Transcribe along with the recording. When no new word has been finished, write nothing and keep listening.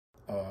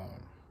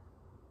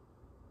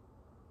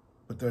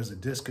but there's a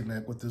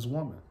disconnect with this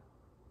woman.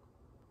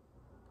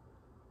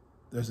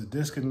 There's a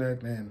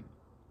disconnect, and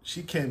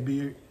she can't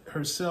be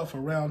herself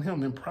around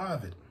him in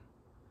private.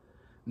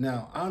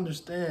 Now, I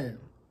understand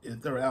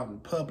if they're out in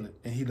public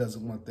and he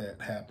doesn't want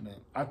that happening.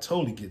 I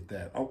totally get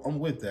that. I'm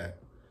with that.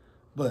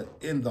 But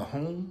in the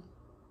home,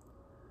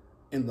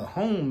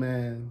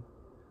 man,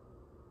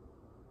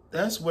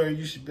 that's where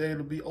you should be able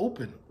to be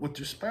open with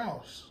your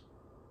spouse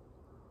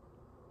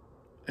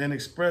and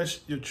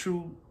express your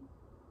truest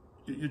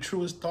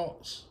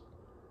thoughts,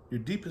 your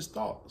deepest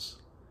thoughts.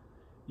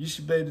 You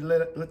should be able to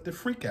let the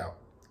freak out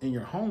in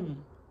your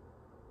home.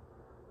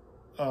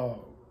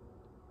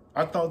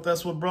 I thought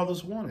that's what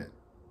brothers wanted,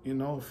 you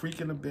know, a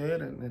freak in the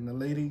bed and the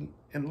lady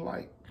in the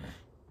light.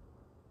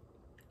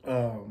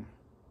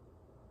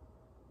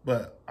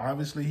 But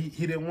obviously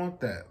he didn't want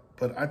that.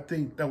 But I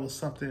think that was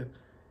something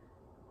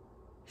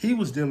he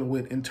was dealing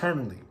with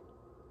internally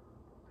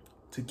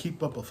to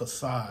keep up a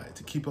facade,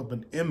 to keep up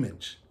an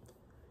image,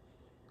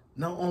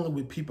 not only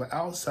with people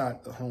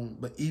outside the home,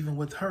 but even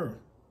with her,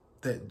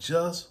 that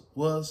just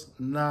was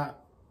not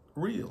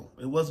real.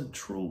 It wasn't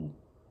true.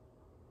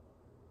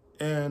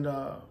 And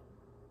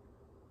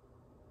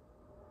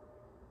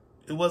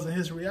it wasn't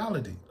his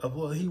reality of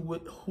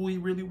who he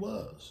really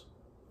was.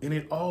 And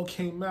it all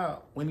came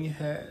out when he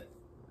had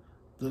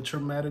the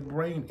traumatic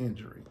brain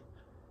injury.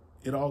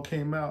 It all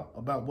came out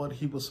about what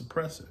he was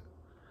suppressing.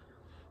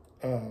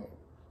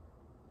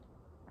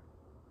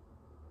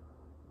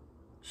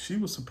 She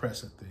was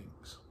suppressing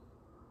things,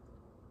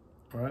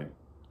 right?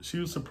 She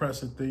was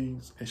suppressing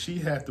things, and she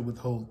had to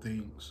withhold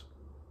things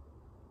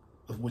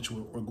of which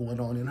were going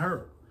on in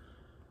her.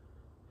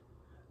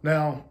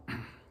 Now,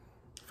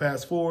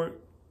 fast forward,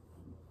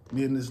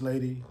 me and this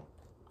lady,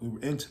 we were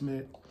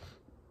intimate.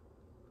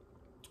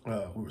 We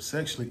were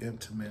sexually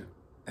intimate,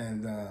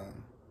 and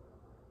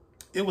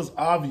it was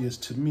obvious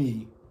to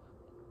me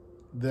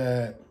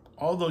that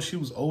although she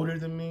was older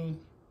than me,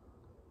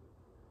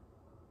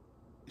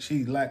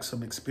 she lacked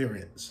some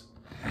experience.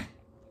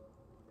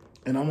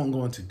 And I won't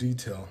go into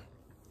detail.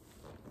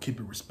 Keep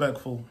it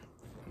respectful,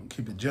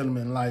 keep it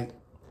gentleman-like,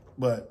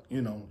 but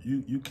you know,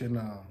 you can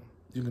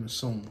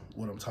assume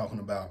what I'm talking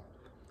about.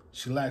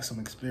 She lacked some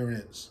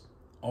experience.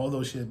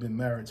 Although she had been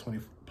married 20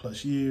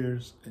 plus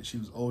years and she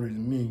was older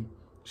than me,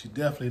 she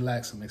definitely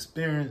lacked some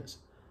experience.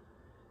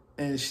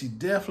 And she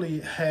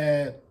definitely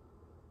had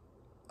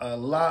a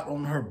lot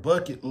on her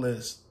bucket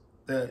list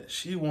that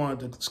she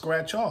wanted to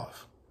scratch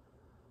off.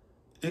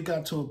 It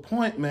got to a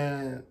point,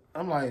 man,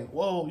 I'm like,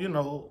 whoa, you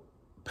know,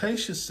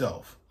 pace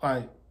yourself.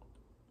 Like,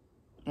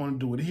 you want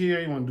to do it here,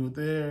 you want to do it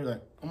there.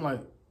 Like, I'm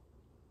like,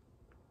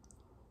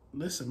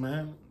 listen,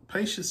 man,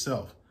 pace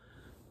yourself.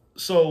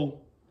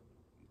 So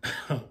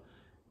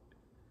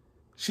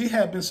she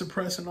had been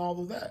suppressing all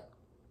of that.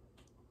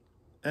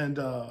 And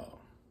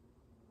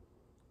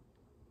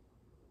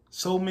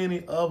so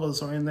many of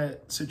us are in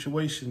that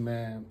situation,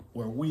 man,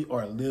 where we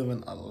are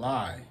living a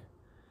lie.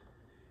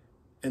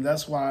 And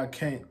that's why I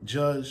can't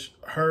judge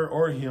her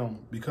or him,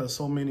 because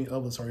so many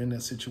of us are in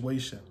that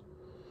situation.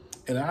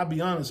 And I'll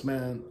be honest,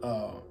 man,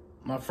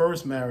 my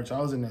first marriage, I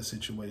was in that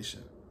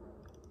situation.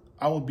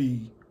 I would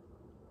be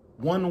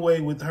one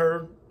way with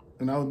her,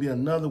 and I would be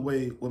another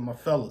way with my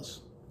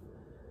fellas.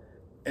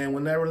 And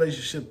when that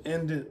relationship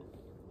ended,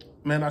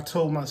 man, I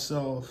told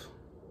myself,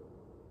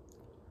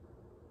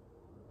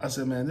 I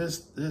said, man,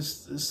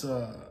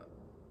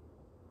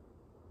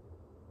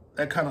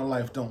 that kind of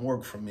life don't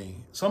work for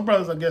me. Some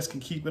brothers, I guess, can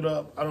keep it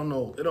up. I don't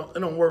know. It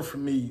don't work for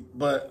me.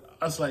 But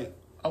I was like,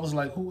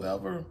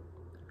 whoever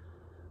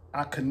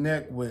I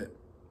connect with,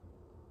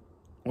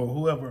 or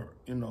whoever,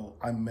 you know,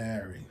 I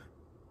marry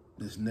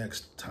this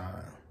next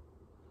time,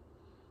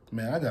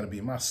 man, I got to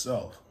be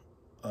myself.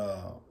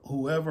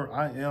 Whoever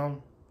I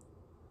am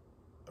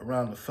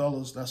around the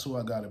fellas, that's who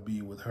I got to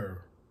be with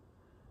her.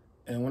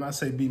 And when I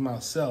say be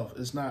myself,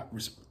 it's not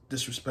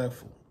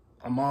disrespectful.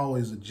 I'm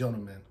always a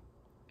gentleman.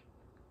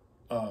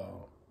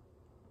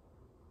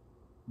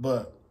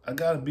 But I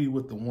got to be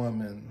with the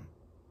woman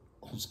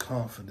who's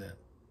confident,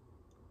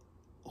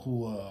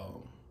 who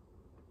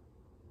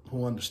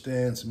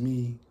understands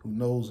me, who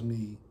knows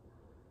me,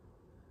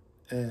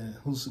 and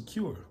who's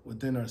secure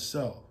within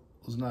herself,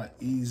 who's not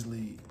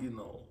easily, you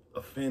know,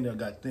 offended or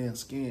got thin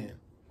skin.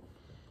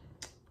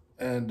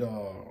 And,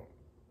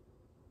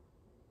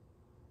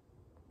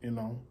 you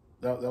know,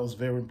 that was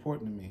very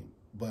important to me.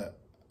 But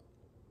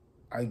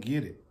I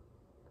get it.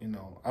 You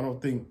know, I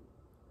don't think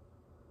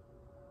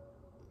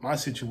my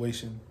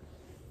situation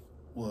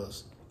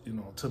was, you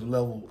know, to the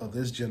level of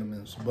this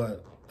gentleman's,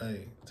 but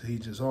hey, to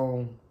each his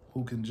own,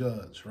 who can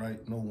judge,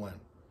 right? No one.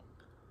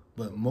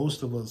 But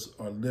most of us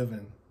are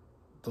living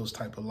those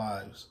type of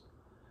lives.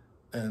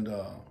 And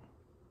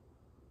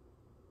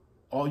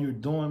all you're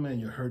doing, man,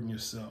 you're hurting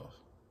yourself.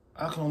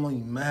 I can only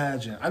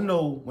imagine. I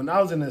know when I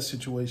was in that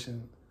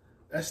situation,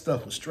 that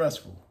stuff was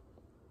stressful.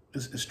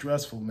 It's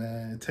stressful,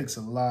 man. It takes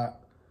a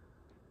lot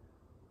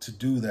to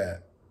do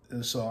that.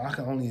 And so I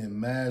can only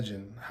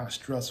imagine how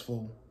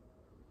stressful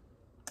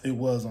it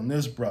was on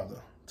this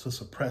brother to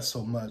suppress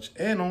so much,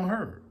 and on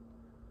her.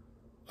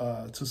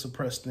 to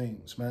suppress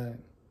things,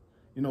 man.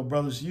 You know,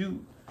 brothers,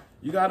 you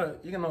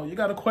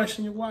gotta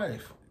question your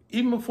wife.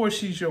 Even before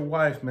she's your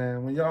wife,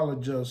 man, when y'all are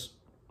just,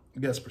 I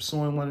guess,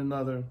 pursuing one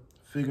another,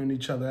 figuring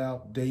each other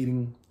out,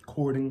 dating,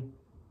 courting,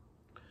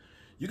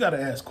 you gotta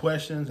ask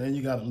questions and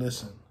you gotta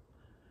listen.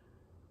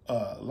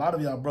 A lot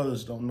of y'all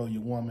brothers don't know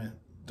your woman,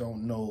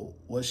 don't know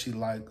what she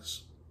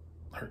likes,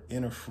 her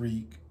inner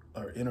freak,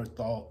 her inner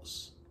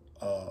thoughts,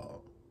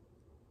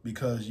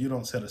 because you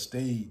don't set a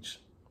stage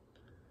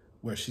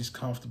where she's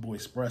comfortable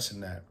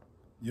expressing that.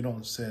 You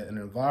don't set an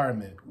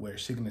environment where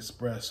she can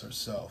express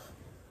herself.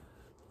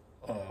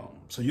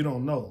 So you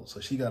don't know. So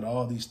she got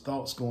all these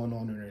thoughts going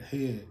on in her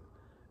head,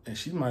 and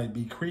she might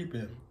be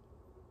creeping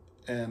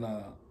and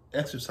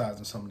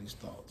exercising some of these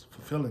thoughts,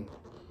 fulfilling,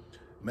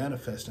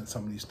 manifesting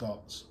some of these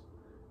thoughts.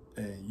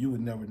 And you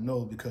would never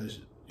know because,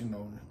 you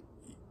know,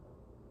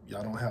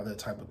 y'all don't have that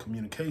type of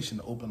communication,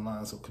 the open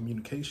lines of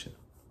communication.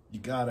 You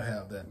gotta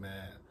have that,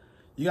 man.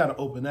 You gotta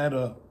open that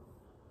up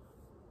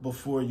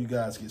before you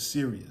guys get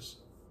serious.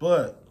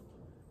 But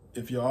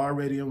if you're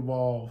already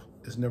involved,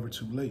 it's never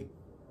too late.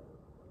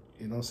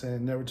 You know what I'm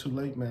saying? Never too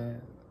late,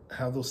 man.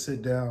 Have those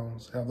sit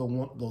downs, have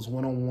those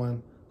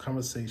one-on-one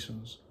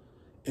conversations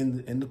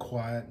in the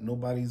quiet.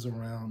 Nobody's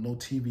around, no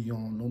TV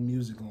on, no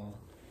music on.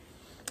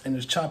 And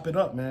just chop it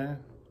up, man.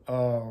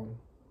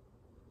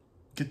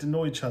 Get to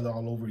know each other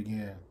all over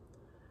again.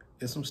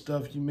 It's some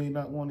stuff you may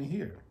not want to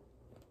hear.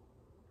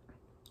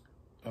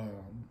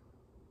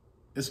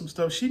 It's some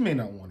stuff she may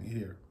not want to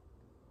hear.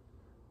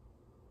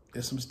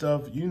 It's some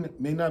stuff you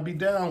may not be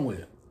down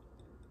with.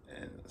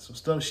 And some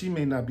stuff she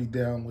may not be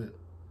down with.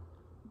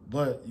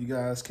 But you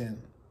guys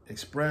can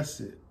express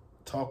it,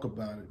 talk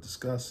about it,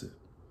 discuss it.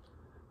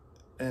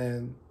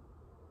 And,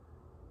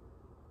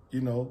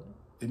 you know,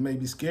 it may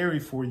be scary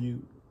for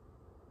you,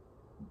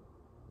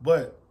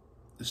 but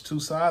there's two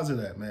sides of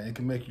that, man. It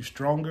can make you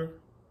stronger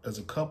as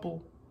a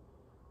couple,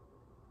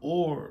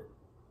 or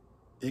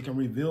it can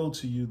reveal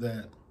to you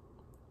that,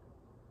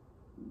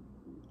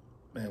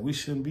 man, we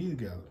shouldn't be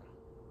together.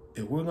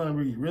 If we're going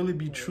to really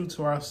be true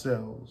to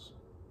ourselves,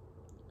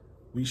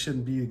 we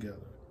shouldn't be together.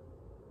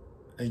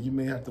 And you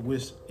may have to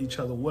wish each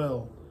other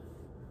well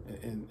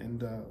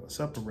and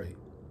separate.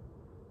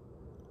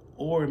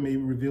 Or it may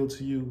reveal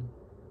to you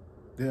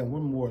that we're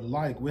more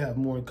alike, we have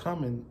more in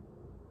common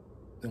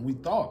than we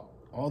thought.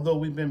 Although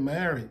we've been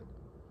married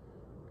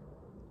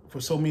for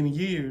so many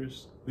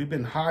years, we've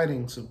been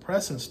hiding,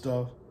 suppressing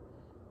stuff.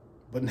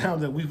 But now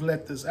that we've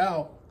let this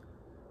out,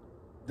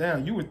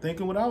 damn, you were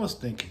thinking what I was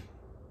thinking.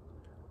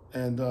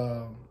 And,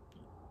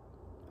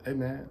 hey,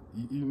 man,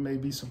 you may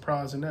be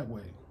surprised in that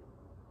way.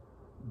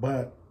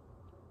 But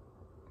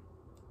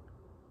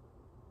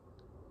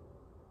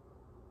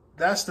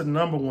that's the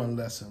number one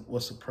lesson,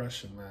 was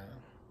suppression, man.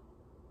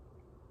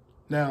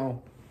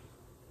 Now,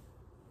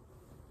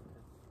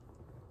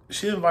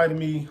 she invited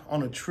me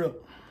on a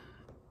trip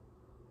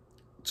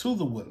to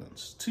the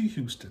Woodlands, to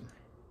Houston,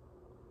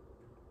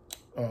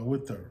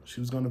 with her.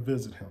 She was going to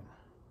visit him.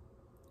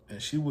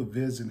 And she would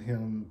visit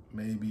him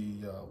maybe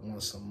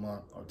once a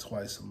month or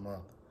twice a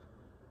month.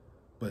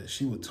 But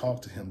she would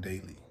talk to him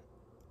daily.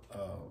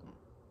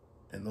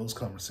 And those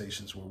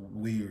conversations were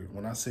weird.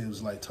 When I say it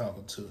was like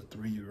talking to a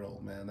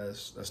 3-year-old, man,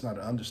 that's not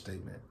an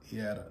understatement. He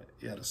had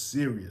a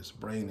serious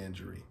brain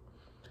injury.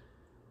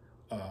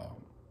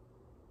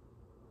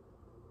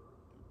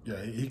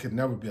 Yeah, he could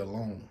never be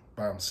alone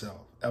by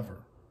himself, ever.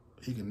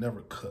 He could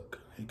never cook.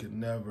 He could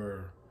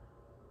never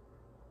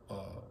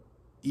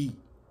eat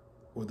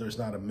where there's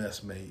not a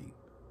mess made.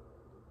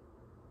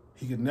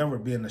 He could never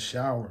be in the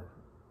shower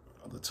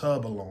or the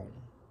tub alone.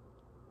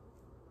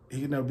 He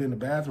could never be in the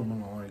bathroom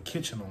alone or in the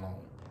kitchen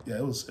alone. Yeah,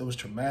 it was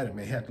traumatic,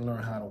 man. He had to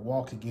learn how to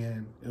walk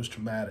again. It was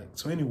traumatic.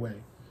 So anyway,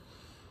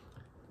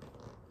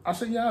 I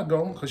said, yeah, I'll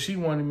go, because she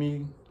wanted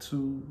me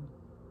to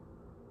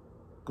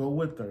go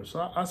with her.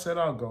 So I said,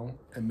 I'll go.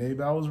 And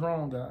maybe I was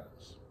wrong,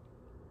 guys.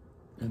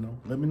 You know,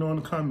 let me know in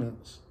the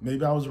comments.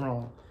 Maybe I was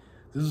wrong.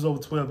 This is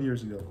over 12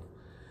 years ago.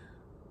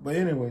 But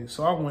anyway,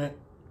 so I went.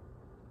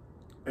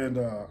 And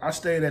I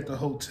stayed at the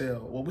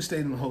hotel. Well, we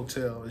stayed in the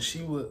hotel, and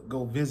she would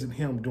go visit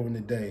him during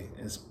the day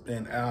and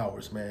spend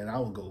hours, man. I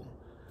would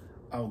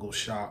go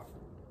shop,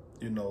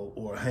 you know,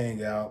 or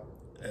hang out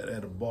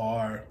at a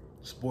bar,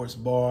 sports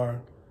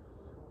bar,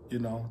 you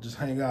know, just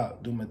hang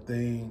out, do my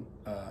thing,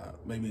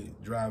 maybe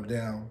drive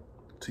down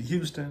to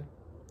Houston,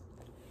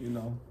 you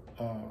know,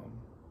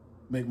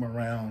 make my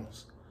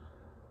rounds.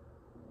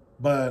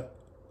 But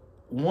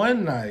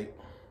one night,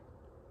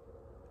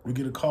 we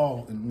get a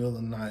call in the middle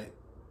of the night,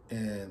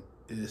 and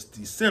it's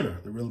the center,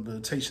 the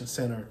rehabilitation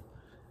center,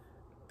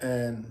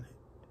 and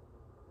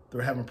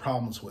they're having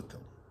problems with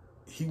him.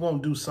 He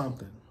won't do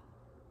something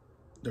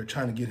they're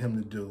trying to get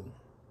him to do.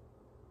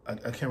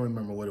 I can't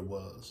remember what it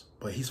was,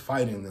 but he's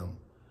fighting them.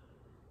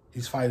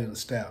 He's fighting the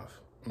staff.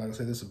 Like I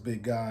said, this is a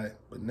big guy,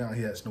 but now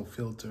he has no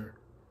filter.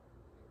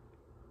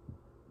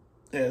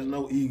 He has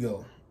no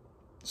ego,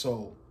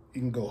 so he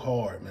can go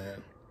hard,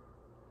 man.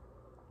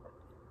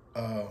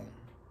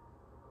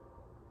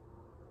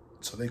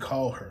 So they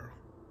call her,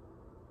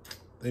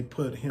 they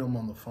put him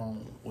on the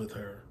phone with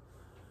her,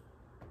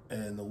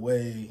 and the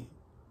way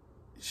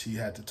she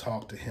had to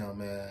talk to him,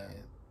 man,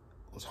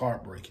 was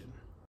heartbreaking.